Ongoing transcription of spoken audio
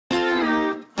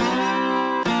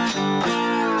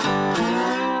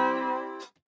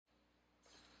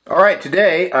All right,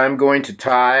 today I'm going to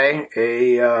tie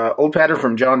a old pattern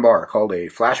from John Barr called a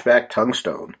flashback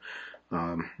Tungstone.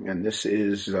 And this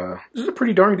is a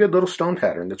pretty darn good little stone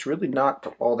pattern that's really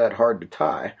not all that hard to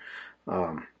tie.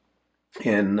 From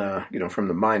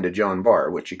the mind of John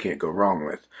Barr, which you can't go wrong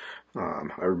with.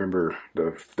 I remember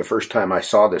the first time I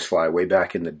saw this fly way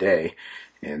back in the day,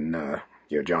 and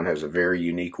John has a very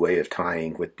unique way of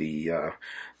tying with the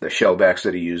shellbacks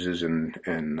that he uses,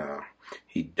 and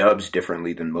he dubs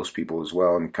differently than most people as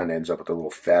well, and kind of ends up with a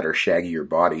little fatter, shaggier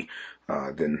body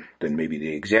than maybe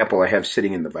the example I have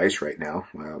sitting in the vise right now.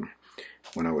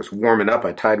 When I was warming up,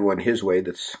 I tied one his way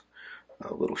that's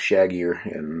a little shaggier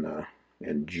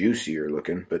and juicier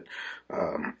looking, but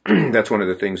that's one of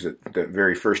the things that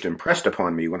very first impressed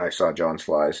upon me when I saw John's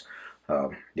flies.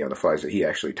 The flies that he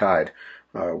actually tied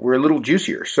were a little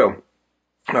juicier. So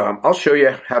I'll show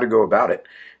you how to go about it,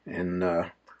 and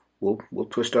we'll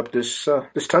twist up this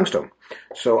tungstone.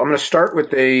 So I'm going to start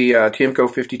with a Tiemco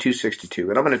 5262,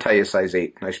 and I'm going to tie you a size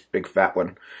 8, nice big fat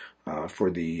one for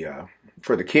the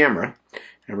camera.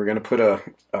 And we're going to put a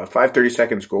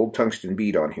 5/32 gold tungsten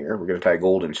bead on here. We're going to tie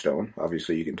golden stone.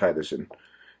 Obviously, you can tie this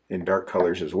in dark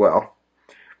colors as well.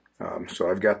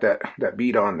 So I've got that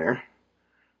bead on there.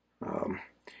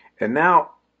 And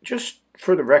now, just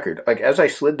for the record, like as I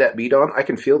slid that bead on, I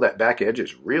can feel that back edge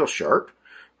is real sharp.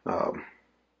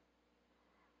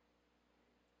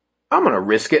 I'm going to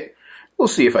risk it. We'll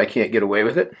see if I can't get away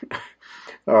with it.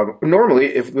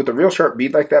 Normally, with a real sharp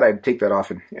bead like that, I'd take that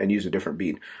off and use a different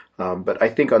bead. But I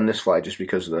think on this fly, just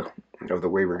because of the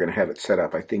way we're going to have it set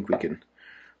up, I think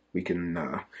we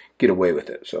can get away with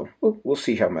it. So we'll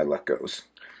see how my luck goes.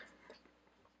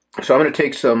 So I'm going to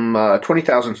take some 20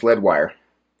 thousandths lead wire,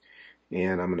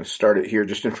 and I'm going to start it here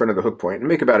just in front of the hook point and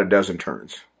make about a dozen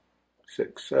turns.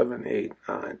 6, 7, 8,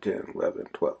 9, 10, 11,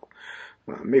 12,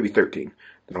 maybe 13.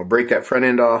 Then I'll break that front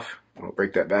end off. I'll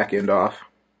break that back end off.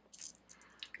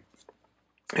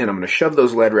 And I'm going to shove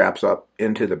those lead wraps up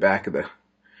into the back of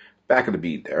the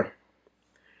bead there.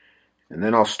 And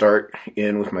then I'll start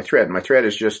in with my thread. My thread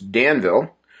is just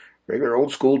Danville, regular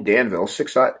old school Danville,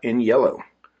 6/0 in yellow.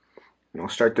 And I'll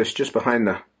start this just behind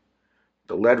the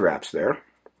lead wraps there.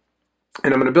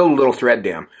 And I'm going to build a little thread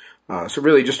dam. So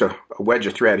really just a wedge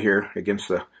of thread here against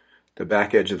the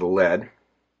back edge of the lead,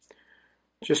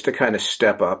 just to kind of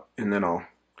step up, and then I'll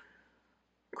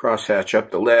cross hatch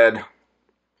up the lead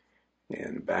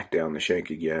and back down the shank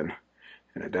again.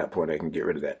 And at that point I can get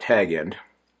rid of that tag end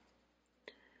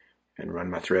and run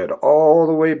my thread all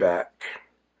the way back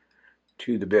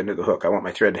to the bend of the hook. I want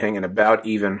my thread hanging about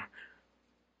even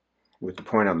with the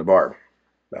point on the barb,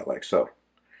 about like so.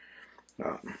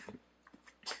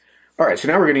 Alright, so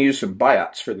now we're going to use some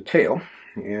Biots for the tail,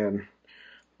 and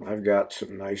I've got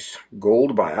some nice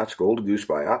gold Biots, gold Goose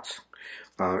Biots.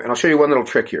 And I'll show you one little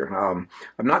trick here. I'm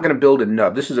not going to build a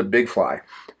nub. This is a big fly.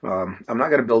 I'm not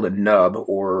going to build a nub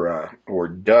or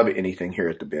dub anything here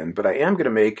at the bend, but I am going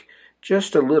to make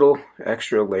just a little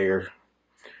extra layer.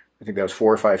 I think that was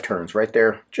 4 or 5 turns right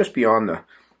there, just beyond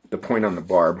the point on the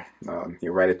barb,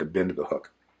 right at the bend of the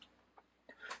hook.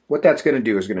 What that's going to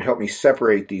do is going to help me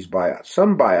separate these Biots.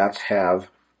 Some Biots have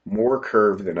more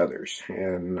curve than others,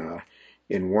 and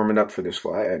in warming up for this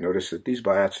fly, I noticed that these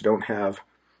Biots don't have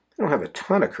a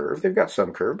ton of curve. They've got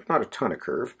some curve, but not a ton of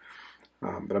curve. But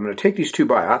I'm going to take these 2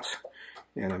 Biots,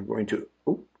 and I'm going to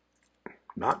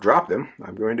not drop them.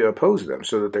 I'm going to oppose them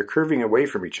so that they're curving away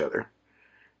from each other.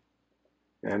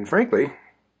 And frankly,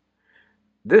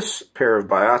 this pair of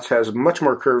Biots has much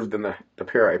more curve than the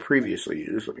pair I previously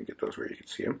used. Let me get those where you can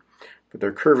see them. But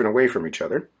they're curving away from each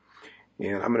other.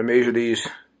 And I'm going to measure these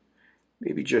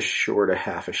maybe just short of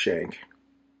half a shank.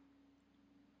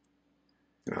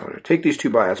 And I'm going to take these 2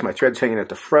 Biots. My thread's hanging at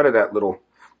the front of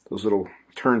those little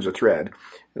turns of thread.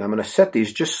 And I'm going to set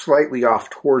these just slightly off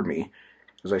toward me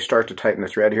as I start to tighten the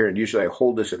thread here. And usually I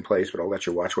hold this in place, but I'll let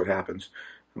you watch what happens.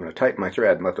 I'm going to tighten my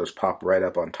thread and let those pop right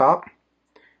up on top.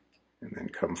 And then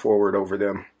come forward over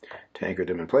them to anchor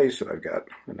them in place. And I've got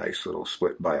a nice little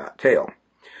split Biot tail.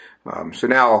 So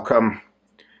now I'll come,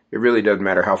 it really doesn't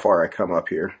matter how far I come up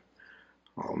here.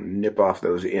 I'll nip off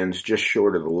those ends just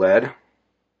short of the lead.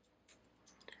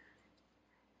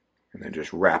 And then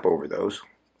just wrap over those.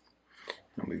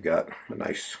 And we've got a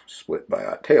nice split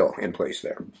Biot tail in place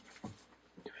there.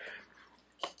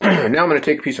 Now I'm going to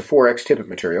take a piece of 4X Tippet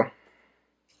material.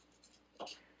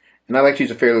 And I like to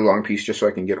use a fairly long piece just so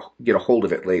I can get a hold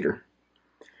of it later.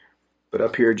 But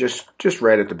up here, just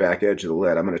right at the back edge of the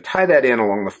lead, I'm going to tie that in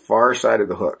along the far side of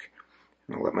the hook.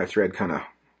 And I'll let my thread kind of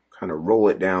roll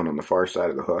it down on the far side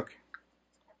of the hook.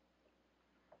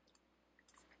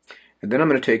 And then I'm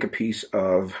going to take a piece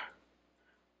of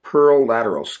pearl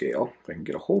lateral scale. If I can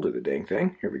get a hold of the dang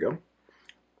thing. Here we go.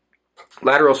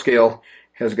 Lateral scale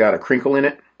has got a crinkle in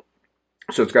it,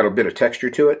 so it's got a bit of texture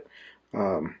to it.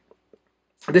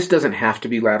 This doesn't have to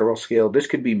be lateral scale. This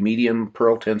could be medium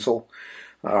pearl tinsel.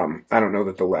 I don't know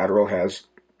that the lateral has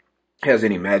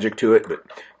any magic to it, but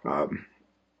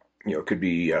you know, it could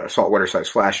be saltwater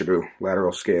size Flashabou,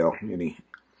 lateral scale,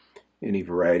 any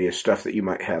variety of stuff that you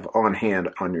might have on hand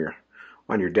on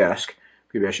your desk.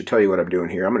 Maybe I should tell you what I'm doing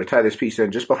here. I'm going to tie this piece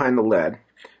in just behind the lead.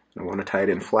 I want to tie it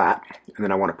in flat, and then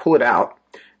I want to pull it out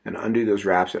and undo those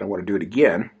wraps, and I want to do it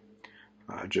again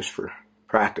just for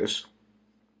practice.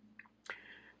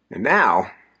 And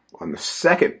now, on the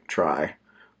second try,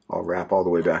 I'll wrap all the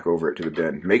way back over it to the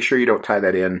bend. Make sure you don't tie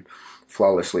that in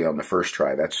flawlessly on the first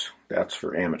try. That's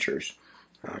for amateurs.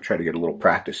 Try to get a little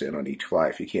practice in on each fly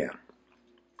if you can.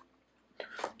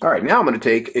 All right, now I'm going to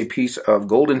take a piece of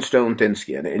Golden Stone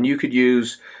Thinskin, and you could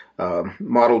use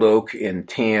mottled oak in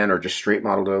tan or just straight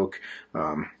mottled oak.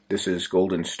 This is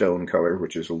Golden Stone color,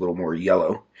 which is a little more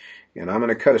yellow. And I'm going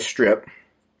to cut a strip.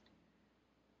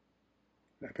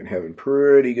 I've been having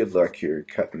pretty good luck here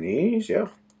cutting these, yeah.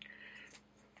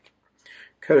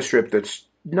 Cut a strip that's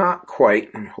not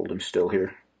quite, let me hold him still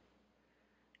here,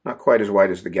 not quite as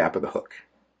wide as the gap of the hook.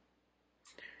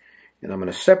 And I'm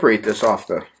going to separate this off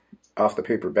the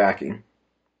paper backing.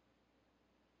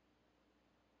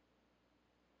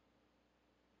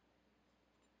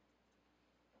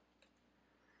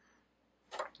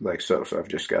 Like so. So I've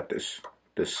just got this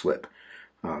slip.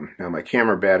 Now my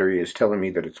camera battery is telling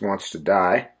me that it wants to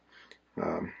die.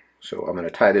 So I'm going to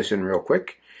tie this in real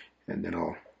quick, and then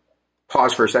I'll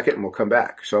pause for a second and we'll come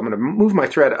back. So I'm going to move my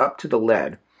thread up to the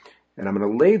lead, and I'm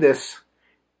going to lay this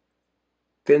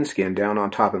Thinskin down on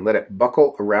top and let it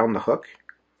buckle around the hook.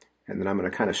 And then I'm going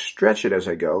to kind of stretch it as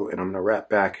I go, and I'm going to wrap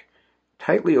back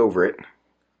tightly over it,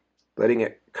 letting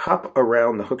it cup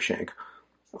around the hook shank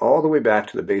all the way back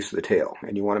to the base of the tail.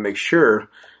 And you want to make sure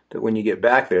that when you get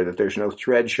back there that there's no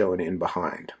thread showing in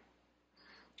behind.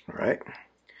 All right,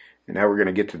 and now we're going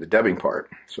to get to the dubbing part.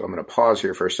 So I'm going to pause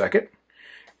here for a second,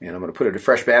 and I'm going to put a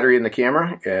fresh battery in the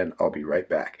camera, and I'll be right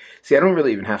back. See, I don't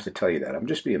really even have to tell you that. I'm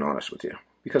just being honest with you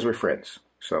because we're friends.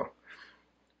 So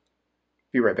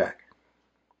be right back.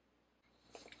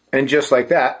 And just like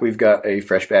that, we've got a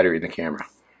fresh battery in the camera.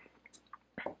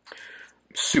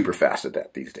 Super fast at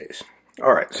that these days.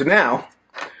 All right, so now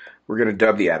we're going to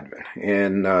dub the abdomen.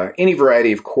 And any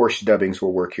variety of coarse dubbings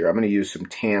will work here. I'm going to use some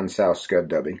tan South Scud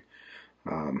dubbing.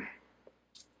 And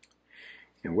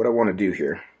what I want to do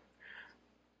here,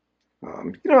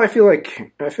 you know, I feel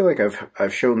like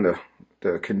I've shown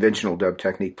the conventional dub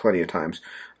technique plenty of times.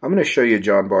 I'm going to show you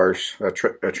John Barr's a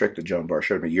trick that John Barr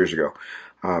showed me years ago.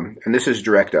 And this is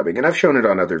direct dubbing, and I've shown it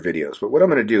on other videos. But what I'm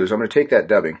going to do is I'm going to take that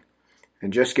dubbing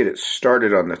and just get it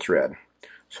started on the thread.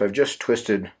 So I've just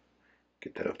twisted,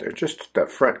 get that up there, just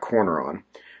that front corner on. And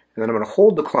then I'm going to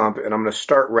hold the clump, and I'm going to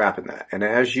start wrapping that. And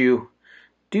as you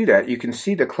do that, you can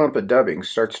see the clump of dubbing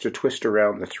starts to twist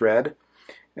around the thread.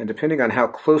 And depending on how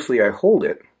closely I hold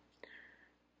it,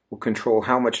 will control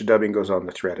how much dubbing goes on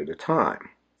the thread at a time.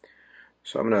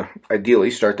 So I'm going to ideally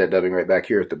start that dubbing right back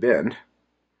here at the bend.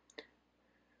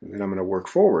 And then I'm going to work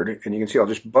forward, and you can see I'll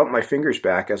just bump my fingers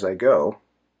back as I go.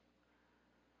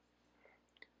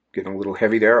 Getting a little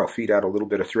heavy there, I'll feed out a little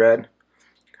bit of thread,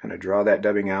 kind of draw that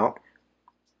dubbing out.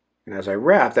 And as I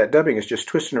wrap, that dubbing is just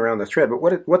twisting around the thread. But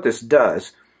what this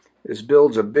does is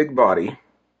builds a big body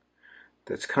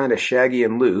that's kind of shaggy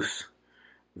and loose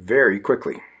very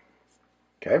quickly.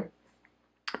 Okay?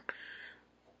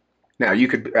 Now, you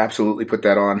could absolutely put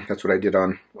that on. That's what I did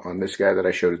on this guy that I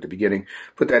showed at the beginning.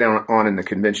 Put that on in the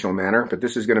conventional manner, but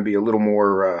this is going to be a little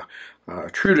more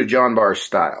true to John Barr's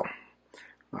style.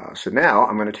 So now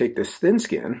I'm going to take this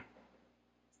Thinskin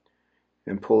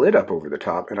and pull it up over the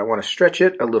top, and I want to stretch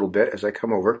it a little bit as I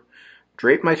come over,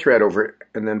 drape my thread over it,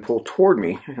 and then pull toward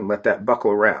me and let that buckle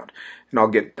around. And I'll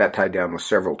get that tied down with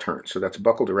several turns. So that's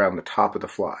buckled around the top of the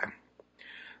fly.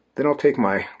 Then I'll take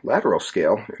my lateral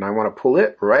scale, and I want to pull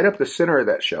it right up the center of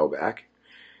that shellback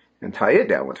and tie it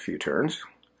down with a few turns.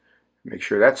 Make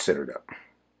sure that's centered up.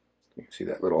 You can see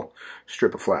that little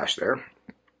strip of flash there.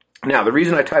 Now, the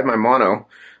reason I tied my mono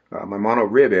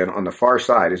rib in on the far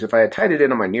side is if I had tied it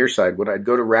in on my near side, when I'd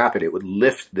go to wrap it, it would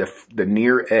lift the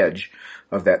near edge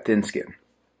of that Thinskin.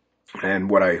 And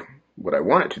what I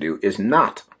want it to do is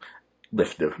not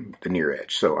lift the near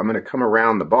edge. So I'm going to come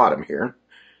around the bottom here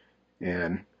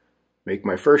and make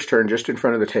my first turn just in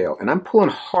front of the tail. And I'm pulling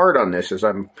hard on this as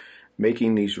I'm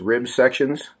making these rib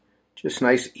sections, just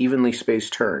nice evenly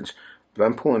spaced turns. But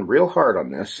I'm pulling real hard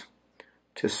on this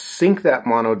to sink that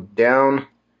mono down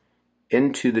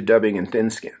into the dubbing and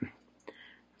Thinskin.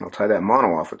 I'll tie that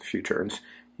mono off with a few turns.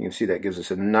 You can see that gives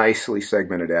us a nicely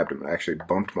segmented abdomen. I actually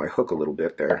bumped my hook a little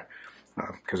bit there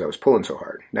because I was pulling so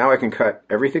hard. Now I can cut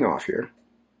everything off here.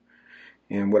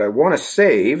 And what I want to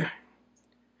save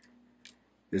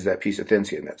is that piece of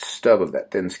Thinskin, that stub of that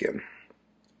Thinskin.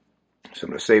 So I'm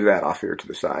going to save that off here to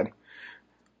the side.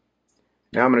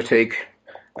 Now I'm going to take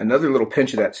another little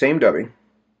pinch of that same dubbing.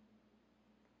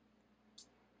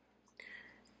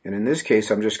 And in this case,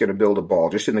 I'm just going to build a ball,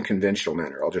 just in the conventional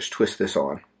manner. I'll just twist this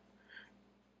on.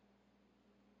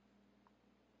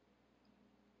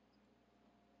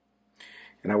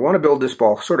 And I want to build this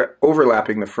ball sort of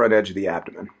overlapping the front edge of the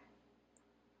abdomen.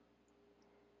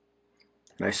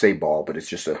 And I say ball, but it's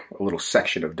just a little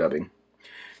section of dubbing.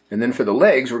 And then for the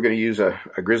legs, we're going to use a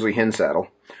Grizzly hen saddle,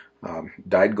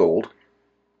 dyed gold.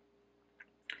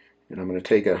 And I'm going to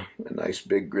take a nice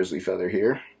big grizzly feather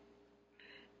here.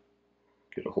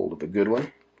 Get a hold of a good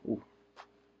one. Ooh.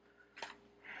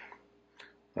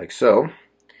 Like so.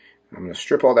 I'm going to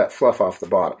strip all that fluff off the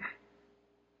bottom.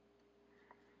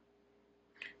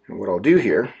 And what I'll do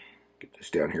here, get this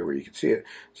down here where you can see it,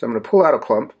 so I'm going to pull out a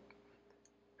clump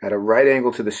at a right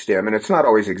angle to the stem, and it's not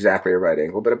always exactly a right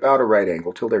angle, but about a right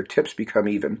angle till their tips become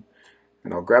even.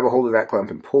 And I'll grab a hold of that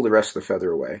clump and pull the rest of the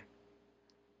feather away.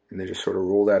 And then just sort of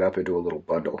roll that up into a little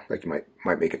bundle, like you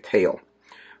might make a tail.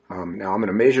 Now I'm going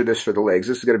to measure this for the legs.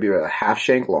 This is going to be about a half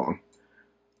shank long.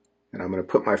 And I'm going to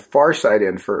put my far side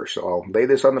in first. So I'll lay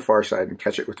this on the far side and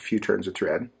catch it with a few turns of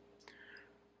thread.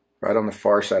 Right on the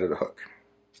far side of the hook.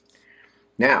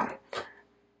 Now,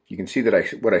 you can see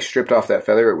that what I stripped off that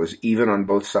feather, it was even on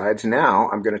both sides. Now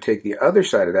I'm going to take the other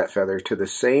side of that feather to the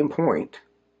same point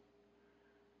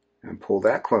and pull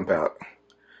that clump out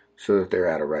so that they're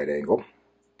at a right angle.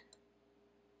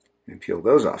 And peel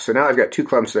those off. So now I've got two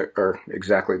clumps that are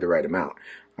exactly the right amount,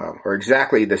 or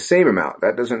exactly the same amount.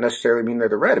 That doesn't necessarily mean they're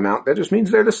the right amount, that just means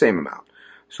they're the same amount.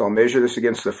 So I'll measure this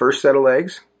against the first set of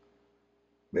legs,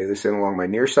 lay this in along my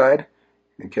near side,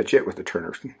 and catch it with the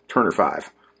Turner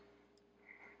 5,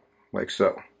 like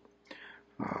so.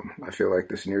 I feel like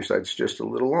this near side's just a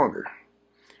little longer.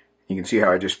 You can see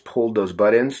how I just pulled those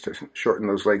butt ends to shorten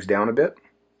those legs down a bit.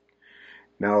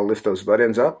 Now I'll lift those butt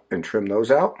ends up and trim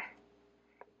those out.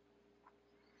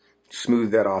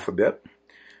 Smooth that off a bit.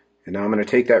 And now I'm going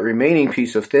to take that remaining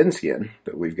piece of Thinskin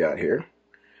that we've got here,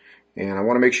 and I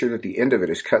want to make sure that the end of it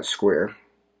is cut square.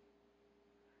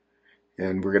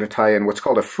 And we're going to tie in what's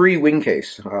called a free wing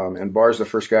case. And Barr's the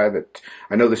first guy that,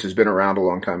 I know this has been around a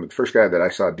long time, but the first guy that I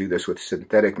saw do this with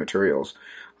synthetic materials.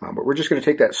 But we're just going to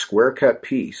take that square cut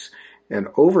piece and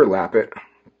overlap it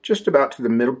just about to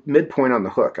the midpoint on the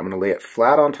hook. I'm going to lay it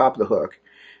flat on top of the hook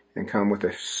and come with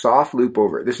a soft loop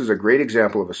over it. This is a great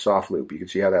example of a soft loop. You can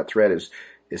see how that thread is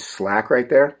slack right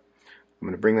there. I'm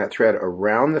going to bring that thread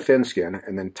around the Thinskin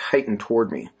and then tighten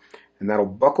toward me. And that'll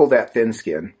buckle that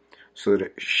Thinskin so that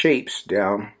it shapes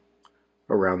down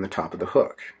around the top of the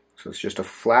hook. So it's just a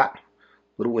flat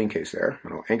little wing case there.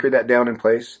 And I'll anchor that down in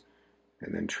place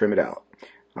and then trim it out.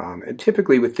 And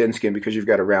typically with Thinskin, because you've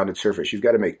got a rounded surface, you've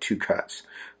got to make two cuts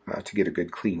to get a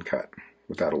good clean cut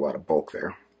without a lot of bulk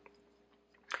there.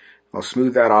 I'll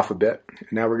smooth that off a bit.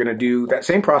 And now we're going to do that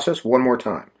same process one more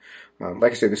time.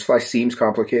 Like I said, this fly seems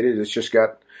complicated. It's just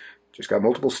got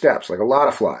multiple steps, like a lot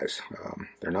of flies.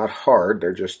 They're not hard,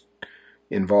 they're just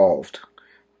involved.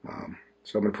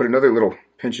 So I'm going to put another little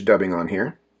pinch of dubbing on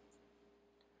here.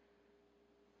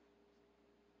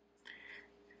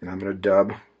 And I'm going to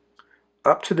dub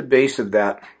up to the base of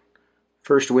that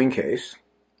first wing case.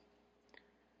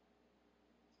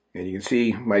 And you can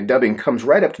see my dubbing comes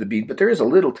right up to the bead, but there is a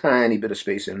little tiny bit of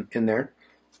space in there.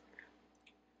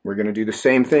 We're going to do the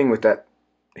same thing with that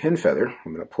hen feather.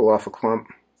 I'm going to pull off a clump,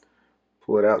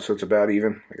 pull it out so it's about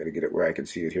even. I got to get it where I can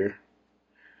see it here.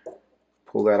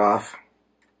 Pull that off.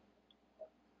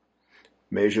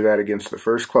 Measure that against the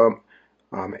first clump.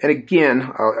 And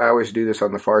again, I always do this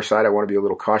on the far side. I want to be a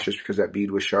little cautious because that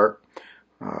bead was sharp.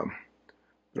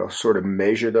 But I'll sort of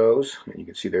measure those, and you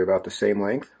can see they're about the same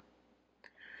length.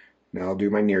 Now I'll do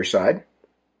my near side.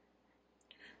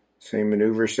 Same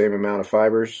maneuver, same amount of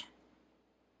fibers.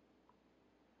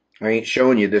 I ain't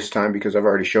showing you this time because I've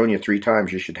already shown you 3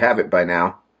 times. You should have it by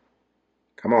now.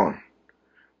 Come on.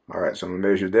 Alright, so I'm going to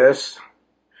measure this.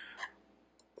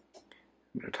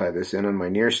 I'm going to tie this in on my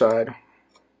near side.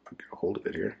 Get a hold of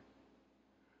it here.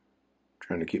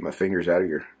 Trying to keep my fingers out of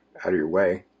your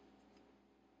way.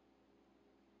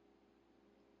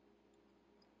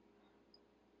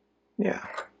 Yeah.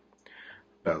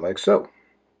 About like so.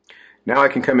 Now I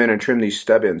can come in and trim these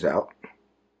stub ends out.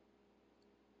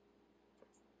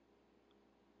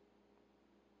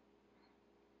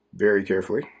 very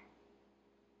carefully.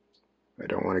 I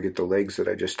don't want to get the legs that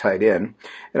I just tied in.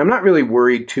 And I'm not really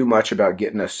worried too much about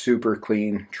getting a super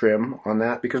clean trim on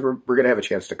that because we're going to have a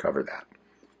chance to cover that.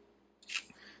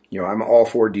 You know, I'm all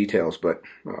for details, but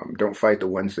don't fight the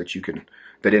ones that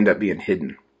end up being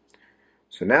hidden.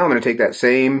 So now I'm going to take that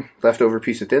same leftover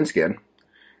piece of Thinskin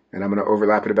and I'm going to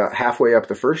overlap it about halfway up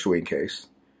the first wing case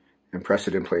and press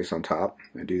it in place on top.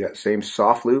 And do that same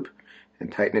soft loop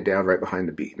and tighten it down right behind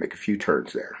the bead. Make a few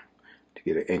turns there to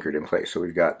get it anchored in place. So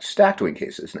we've got stacked wing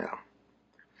cases now.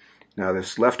 Now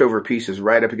this leftover piece is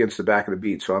right up against the back of the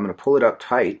bead, so I'm going to pull it up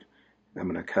tight. I'm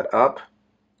going to cut up,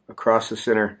 across the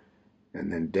center,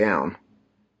 and then down.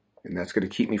 And that's going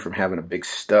to keep me from having a big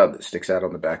stub that sticks out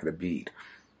on the back of the bead.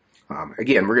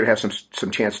 Again, we're going to have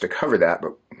some chance to cover that,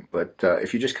 but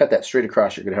if you just cut that straight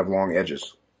across, you're going to have long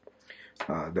edges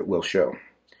that will show.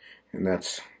 And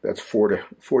that's 4 to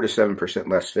 7%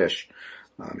 less fish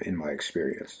in my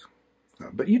experience.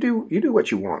 But you do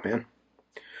what you want, man.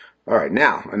 All right,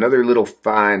 now another little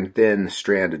fine, thin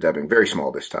strand of dubbing, very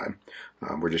small this time.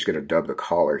 We're just going to dub the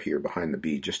collar here behind the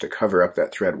bead just to cover up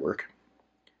that thread work.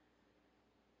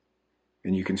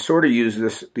 And you can sort of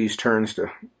use these turns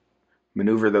to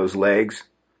maneuver those legs.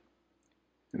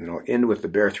 And then I'll end with the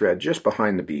bare thread just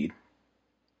behind the bead.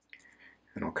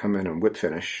 And I'll come in and whip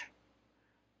finish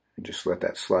and just let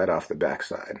that slide off the back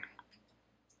side.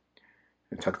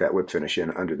 And tuck that whip finish in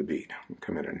under the bead. I'll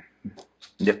come in and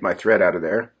nip my thread out of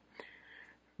there.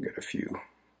 Got a few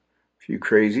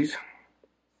crazies.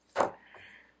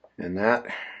 And that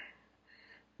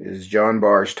is John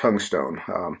Barr's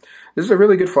Tungstone. This is a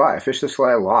really good fly. I fish this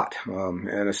fly a lot.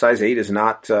 And a size 8 is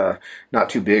not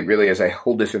too big, really. As I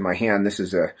hold this in my hand, this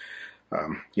is a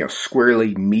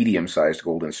squarely medium-sized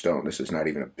golden stone. This is not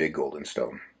even a big golden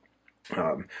stone.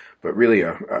 But really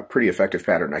a pretty effective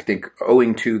pattern. I think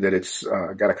owing to that it's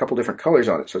got a couple different colors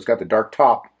on it. So it's got the dark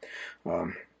top,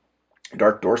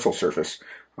 dark dorsal surface,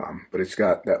 but it's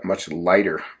got that much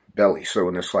lighter belly. So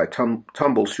when this fly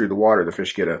tumbles through the water, the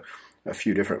fish get a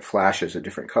few different flashes of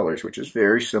different colors, which is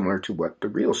very similar to what the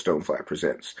real stonefly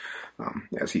presents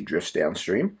as he drifts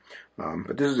downstream.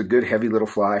 But this is a good heavy little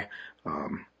fly.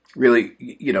 Really,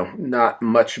 not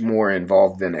much more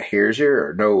involved than a hare's ear,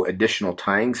 or no additional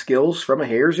tying skills from a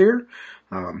hare's ear.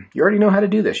 You already know how to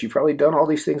do this. You've probably done all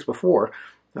these things before.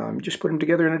 Just put them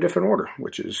together in a different order,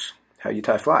 which is how you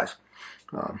tie flies.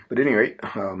 But at any rate,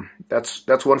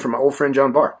 that's one from my old friend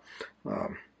John Barr.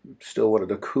 Still one of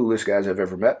the coolest guys I've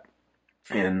ever met.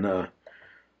 And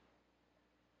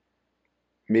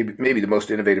maybe the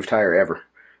most innovative tire ever.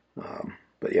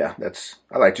 But yeah,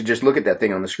 I like to just look at that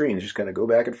thing on the screen and just kind of go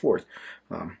back and forth.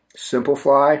 Simple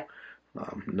fly,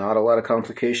 not a lot of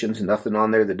complications, nothing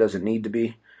on there that doesn't need to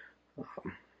be.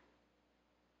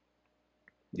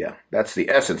 Yeah, that's the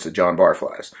essence of John Barr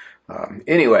flies.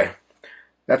 Anyway,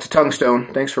 that's a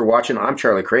Tungstone. Thanks for watching. I'm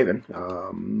Charlie Craven.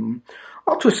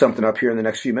 I'll twist something up here in the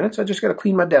next few minutes. I just got to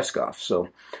clean my desk off, so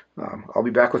I'll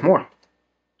be back with more.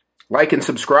 Like and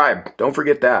subscribe. Don't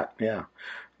forget that. Yeah.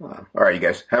 All right, you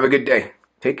guys. Have a good day.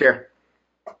 Take care.